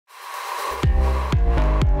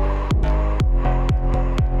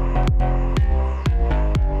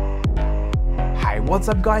What's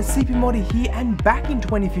up guys, CPModder here, and back in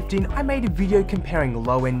 2015 I made a video comparing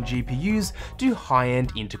low-end GPUs to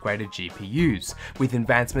high-end integrated GPUs. With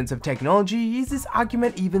advancements of technology, is this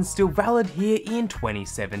argument even still valid here in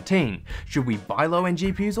 2017? Should we buy low-end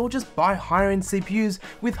GPUs or just buy higher-end CPUs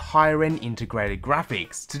with higher-end integrated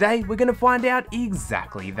graphics? Today we're going to find out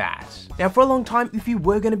exactly that. Now for a long time, if you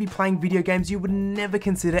were going to be playing video games, you would never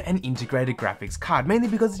consider an integrated graphics card, mainly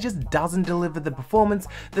because it just doesn't deliver the performance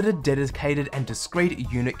that a dedicated and discrete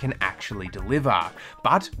unit can actually deliver.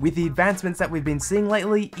 But with the advancements that we've been seeing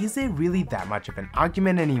lately, is there really that much of an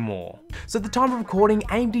argument anymore? So at the time of recording,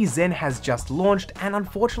 AMD Zen has just launched, and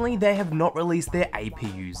unfortunately they have not released their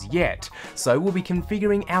APUs yet. So we'll be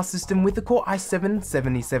configuring our system with the Core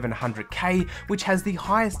i7-7700K, which has the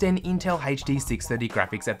highest end Intel HD 630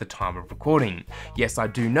 graphics at the time of recording. Yes, I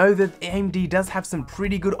do know that AMD does have some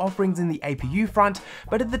pretty good offerings in the APU front,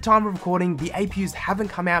 but at the time of recording, the APUs haven't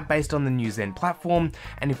come out based on the new Zen platform,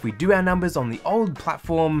 and if we do our numbers on the old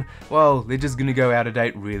platform, well, they're just gonna go out of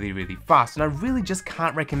date really fast, and I really just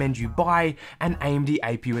can't recommend you buy an AMD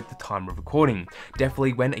APU at the time of recording.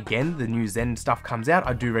 Definitely when, again, the new Zen stuff comes out,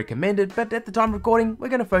 I do recommend it, but at the time of recording, we're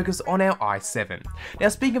gonna focus on our i7. Now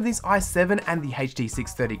speaking of this i7 and the HD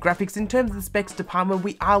 630 graphics, in terms of the specs department,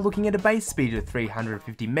 we are looking at a base speed of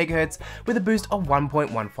 350 MHz with a boost of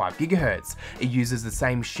 1.15 GHz. It uses the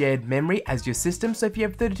same shared memory as your system, so if you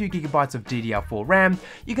have 32 GB of DDR4 RAM,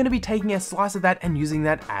 you're going to be taking a slice of that and using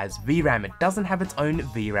that as VRAM. It doesn't have its own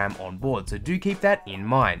VRAM on board, so do keep that in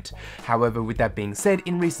mind. However, with that being said,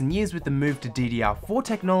 in recent years with the move to DDR4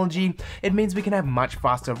 technology, it means we can have much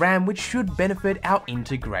faster RAM, which should benefit our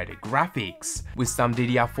integrated graphics. With some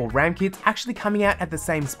DDR4 RAM kits actually coming out at the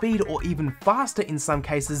same speed or even faster in some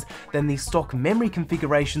cases than the stock memory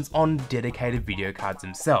configurations on dedicated video cards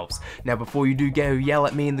themselves. Now before you do go yell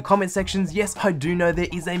at me in the comment sections, yes, I do know there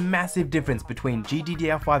is a massive difference between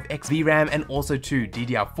GDDR5X VRAM and also to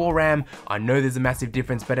DDR4 RAM. I know there's a massive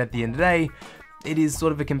difference, but at the end of the day, it is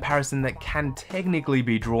sort of a comparison that can technically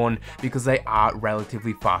be drawn because they are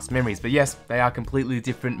relatively fast memories. But yes, they are completely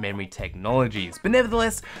different memory technologies. But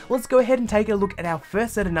nevertheless, let's go ahead and take a look at our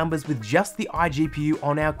first set of numbers with just the iGPU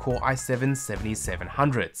on our Core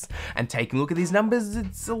i7-7700s. And taking a look at these numbers,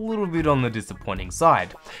 it's a little bit on the disappointing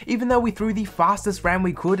side. Even though we threw the fastest RAM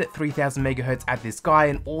we could at 3000 MHz at this guy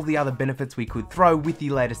and all the other benefits we could throw with the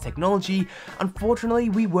latest technology, unfortunately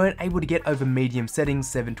we weren't able to get over medium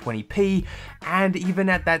settings 720p, and even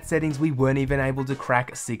at that settings we weren't even able to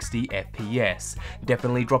crack 60 FPS.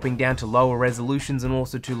 Definitely dropping down to lower resolutions and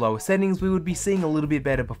also to lower settings, we would be seeing a little bit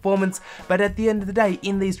better performance, but at the end of the day,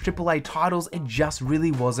 in these AAA titles, it just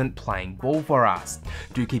really wasn't playing ball for us.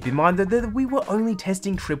 Do keep in mind though that we were only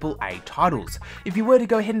testing AAA titles. If you were to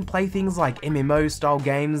go ahead and play things like MMO style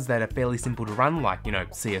games that are fairly simple to run, like, you know,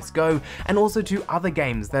 CSGO, and also to other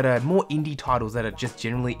games that are more indie titles that are just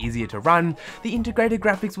generally easier to run, the integrated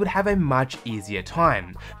graphics would have a much easier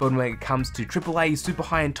time. But when it comes to AAA super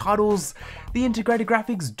high-end titles, the integrated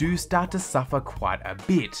graphics do start to suffer quite a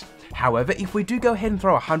bit. However, if we do go ahead and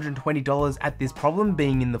throw $120 at this problem,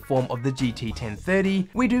 being in the form of the GT 1030,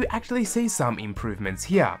 we do actually see some improvements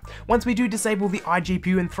here. Once we do disable the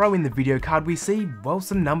iGPU and throw in the video card, we see, well,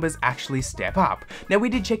 some numbers actually step up. Now we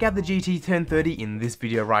did check out the GT 1030 in this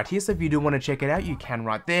video right here, so if you do want to check it out, you can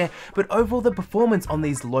right there, but overall the performance on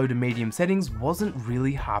these low to medium settings wasn't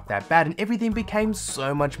really half that bad, and everything became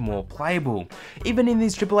so much more playable. Even in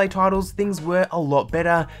these AAA titles, things were a lot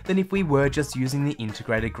better than if we were just using the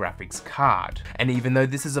integrated graphics card. And even though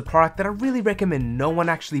this is a product that I really recommend no one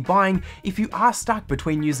actually buying, if you are stuck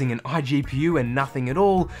between using an iGPU and nothing at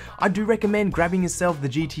all, I do recommend grabbing yourself the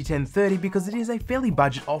GT 1030 because it is a fairly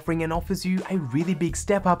budget offering and offers you a really big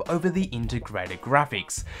step up over the integrated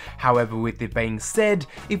graphics. However, with it being said,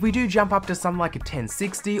 if we do jump up to something like a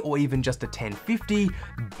 1060 or even just a 1050,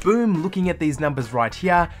 boom, looking at these numbers right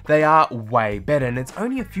here, they are way better, and it's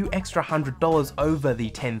only a few extra $100 over the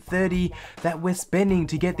 1030 that we're spending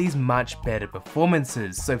to get these much better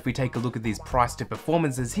performances. So if we take a look at these price to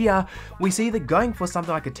performances here, we see that going for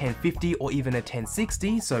something like a 1050 or even a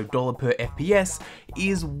 1060, so dollar per FPS,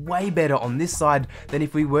 is way better on this side than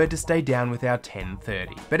if we were to stay down with our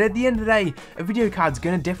 1030. But at the end of the day, a video card's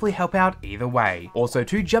gonna definitely help out either way. Also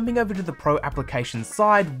too, jumping over to the pro application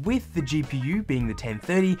side with the GPU being the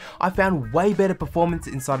 1030, I found way better performance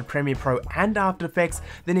inside of Premiere Pro and After Effects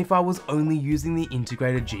than if I was only using the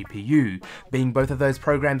integrated GPU. Being both of those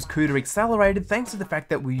programs CUDA accelerated thanks to the fact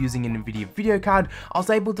that we're using an NVIDIA video card, I was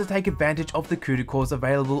able to take advantage of the CUDA cores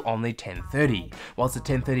available on the 1030. Whilst the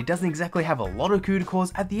 1030 doesn't exactly have a lot of CUDA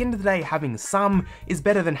cores, at the end of the day having some is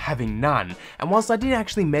better than having none. And whilst I didn't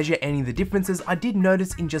actually measure any of the differences, I did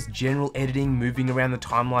notice in just general editing, moving around the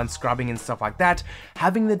timeline, scrubbing and stuff like that,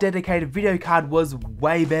 having the dedicated video card was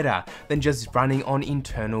way better than just running on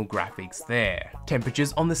internal graphics there.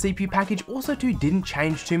 Temperatures on the CPU package also too didn't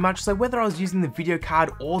change too much, so whether I was using the video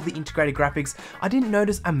card or the integrated graphics, I didn't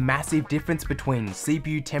notice a massive difference between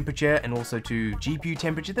CPU temperature and also to GPU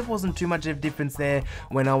temperature. There wasn't too much of a difference there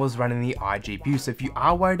when I was running the iGPU, so if you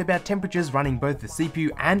are worried about temperatures running both the CPU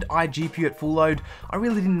and iGPU at full load, I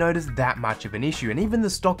really didn't notice that much of an issue, and even the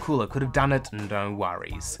stock cooler could have done it, no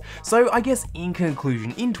worries. So I guess in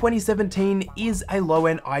conclusion, in 2017, is a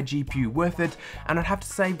low-end iGPU worth it? And I'd have to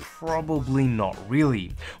say probably not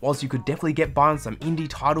really. Whilst you could definitely get by on some indie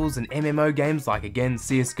titles and MMO games like again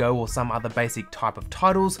CSGO or some other basic type of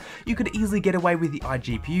titles, you could easily get away with the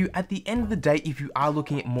iGPU. At the end of the day, if you are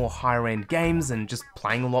looking at more higher end games and just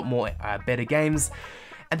playing a lot more better games,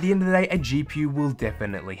 at the end of the day, a GPU will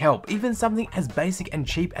definitely help. Even something as basic and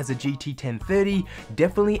cheap as a GT 1030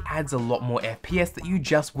 definitely adds a lot more FPS that you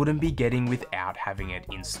just wouldn't be getting without having it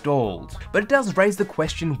installed. But it does raise the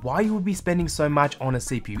question why you would be spending so much on a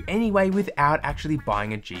CPU anyway without actually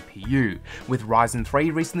buying a GPU. With Ryzen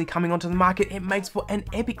 3 recently coming onto the market, it makes for an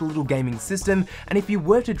epic little gaming system, and if you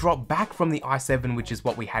were to drop back from the i7, which is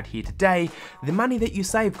what we had here today, the money that you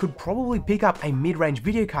save could probably pick up a mid-range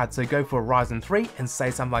video card, so go for a Ryzen 3 and say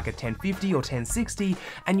something like a 1050 or 1060,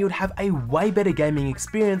 and you'd have a way better gaming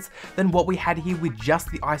experience than what we had here with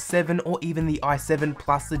just the i7 or even the i7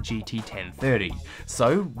 plus the GT 1030.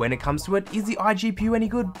 So when it comes to it, is the iGPU any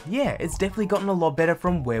good? Yeah, it's definitely gotten a lot better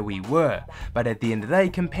from where we were, but at the end of the day,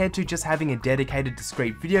 compared to just having a dedicated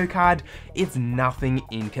discrete video card, it's nothing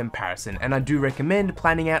in comparison, and I do recommend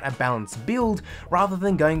planning out a balanced build rather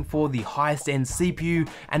than going for the highest end CPU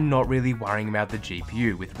and not really worrying about the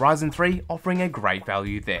GPU, with Ryzen 3 offering a great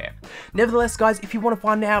value there. Nevertheless guys, if you want to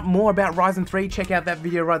find out more about Ryzen 3, check out that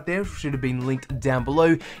video right there, should have been linked down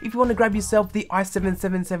below. If you want to grab yourself the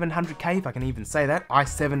i7-7700K, if I can even say that,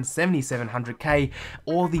 i7-7700K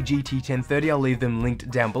or the GT 1030, I'll leave them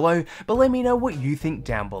linked down below, but let me know what you think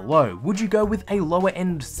down below. Would you go with a lower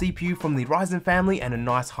end CPU from the Ryzen family and a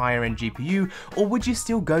nice higher end GPU, or would you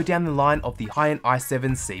still go down the line of the high end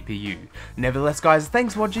i7 CPU? Nevertheless guys,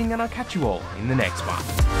 thanks for watching, and I'll catch you all in the next one.